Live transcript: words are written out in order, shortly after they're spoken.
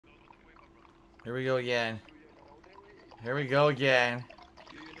Here we go again. Here we go again.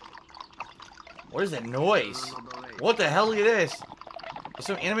 What is that noise? What the hell is this? There's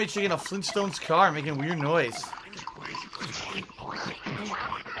some anime chick in a Flintstones car making weird noise.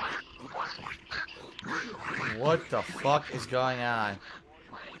 What the fuck is going on?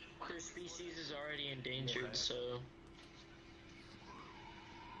 Their species is already endangered, so...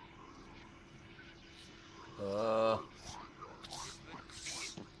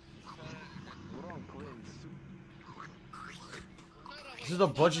 This is a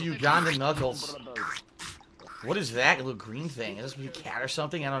bunch of Uganda knuckles. What is that little green thing? Is this a cat or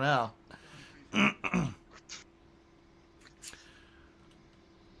something? I don't know.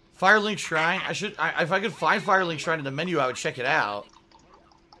 Firelink Shrine. If I could find Firelink Shrine in the menu, I would check it out.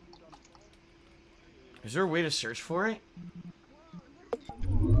 Is there a way to search for it?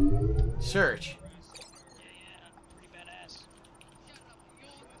 Search.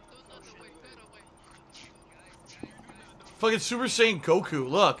 Fucking Super Saiyan Goku,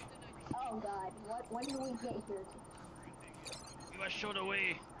 look. Oh god, when do we get here? You must show the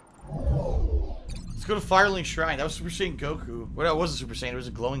way. Let's go to Firelink Shrine. That was Super Saiyan Goku. Well, that wasn't Super Saiyan, it was a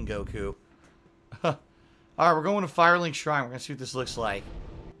glowing Goku. Alright, we're going to Firelink Shrine. We're gonna see what this looks like.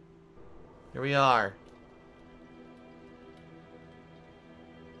 Here we are.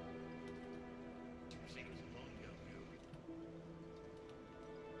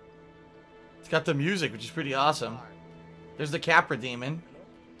 It's got the music, which is pretty awesome. There's the Capra Demon.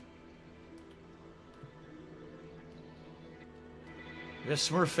 There's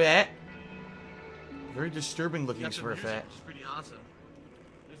Smurfette. Very disturbing looking Smurfette. Which is pretty awesome.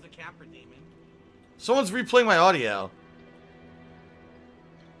 There's the Capra Demon. Someone's replaying my audio.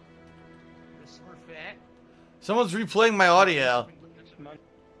 The Smurfette. Someone's replaying my audio.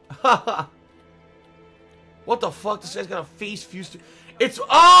 What the fuck? This guy's got a face fused to... It's...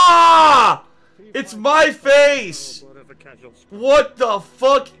 Ah! It's my face! What the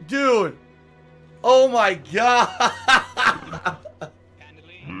fuck? Dude! Oh my god!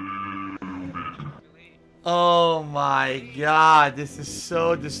 Oh my god, this is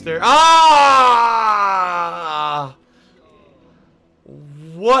so disturbing. Ah!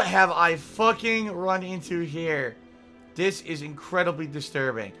 What have I fucking run into here? This is incredibly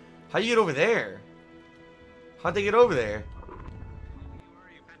disturbing. How do you get over there? How'd they get over there?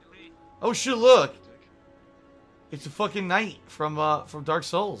 Oh shit, look! It's a fucking knight from Dark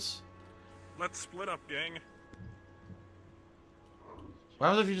Souls. Let's split up, gang. What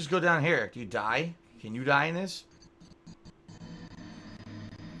happens if you just go down here? Do you die? Can you die in this?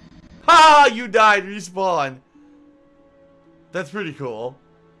 Ha! You died! Respawn! That's pretty cool.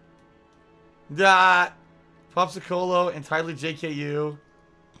 Da! Popsicolo, entirely JKU.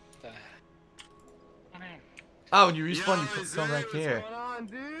 Oh, when you respawn, you come back here. What's going on,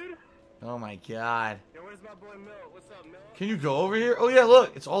 dude? Oh my god. Yo, where's my boy Milt? What's up, Milt? Can you go over here? Oh yeah,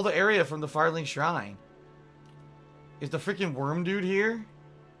 look. It's all the area from the Firelink Shrine. Is the freaking worm dude here?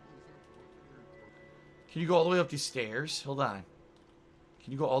 Can you go all the way up these stairs? Hold on.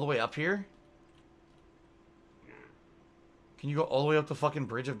 Can you go all the way up here? Can you go all the way up the fucking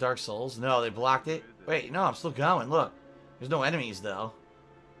bridge of Dark Souls? No, they blocked it. Wait, no, I'm still going. Look. There's no enemies, though.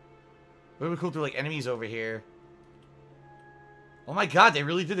 It would be cool if there were, like, enemies over here. Oh my god, they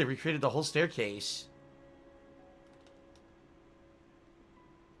really did. They recreated the whole staircase.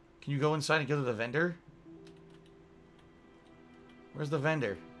 Can you go inside and go to the vendor? Where's the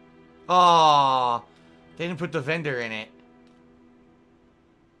vendor? Aww. They didn't put the vendor in it.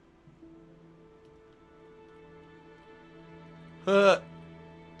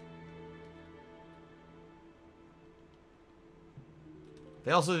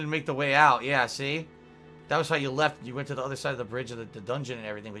 They also didn't make the way out. Yeah, see? That was how you left. You went to the other side of the bridge of the dungeon and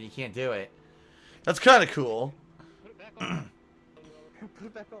everything, but you can't do it. That's kind of cool. Put it back on. Put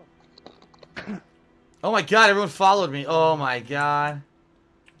it back on. Oh my god, everyone followed me. Oh my god.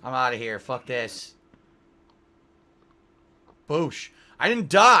 I'm out of here. Fuck this. Boosh. I didn't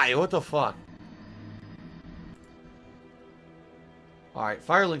die. What the fuck? Alright,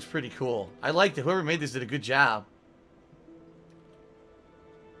 Firelink's pretty cool. I liked it. Whoever made this did a good job.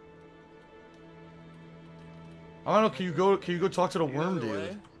 I don't know, can you go talk to the worm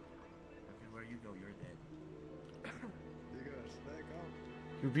dude? Where you go, you're dead.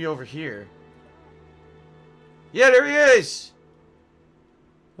 He'd be over here. Yeah, there he is!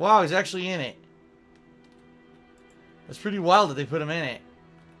 Wow, he's actually in it. That's pretty wild that they put him in it.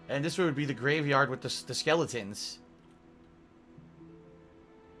 And this would be the graveyard with the skeletons.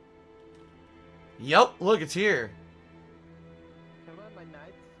 Yup, look, it's here. Come on, my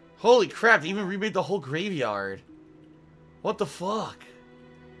knight. Holy crap, they even remade the whole graveyard. What the fuck?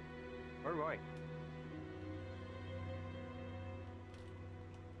 Where am I?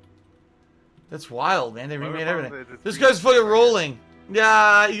 That's wild, man. They Why remade the fuck everything. did they just This do guy's that? fucking rolling.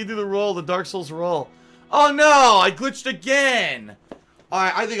 Yeah, you can do the roll, the Dark Souls roll. Oh no, I glitched again.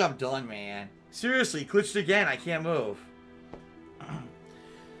 Alright, I think I'm done, man. Seriously, glitched again. I can't move.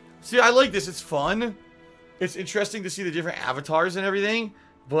 See, I like this. It's fun. It's interesting to see the different avatars and everything.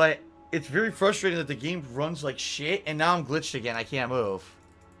 But it's very frustrating that the game runs like shit. And now I'm glitched again. I can't move.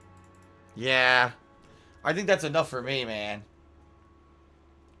 Yeah. I think that's enough for me, man.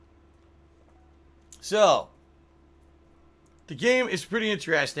 So, the game is pretty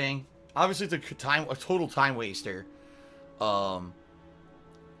interesting. Obviously, it's a total time waster.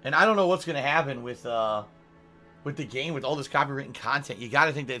 And I don't know what's gonna happen with the game with all this copywritten content. You got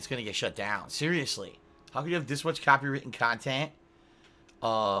to think that it's gonna get shut down. Seriously, how could you have this much copywritten content,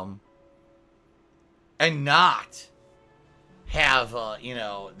 and not have you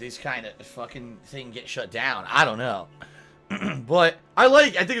know, this kind of fucking thing get shut down? I don't know. But I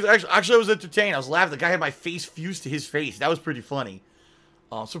think it's actually I was entertained. I was laughing. The guy had my face fused to his face. That was pretty funny.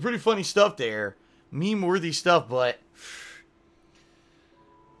 Some pretty funny stuff there. Meme-worthy stuff, but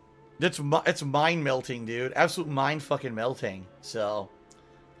it's mind melting, dude. Absolute mind fucking melting. So,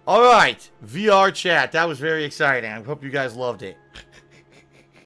 all right, VR chat. That was very exciting. I hope you guys loved it.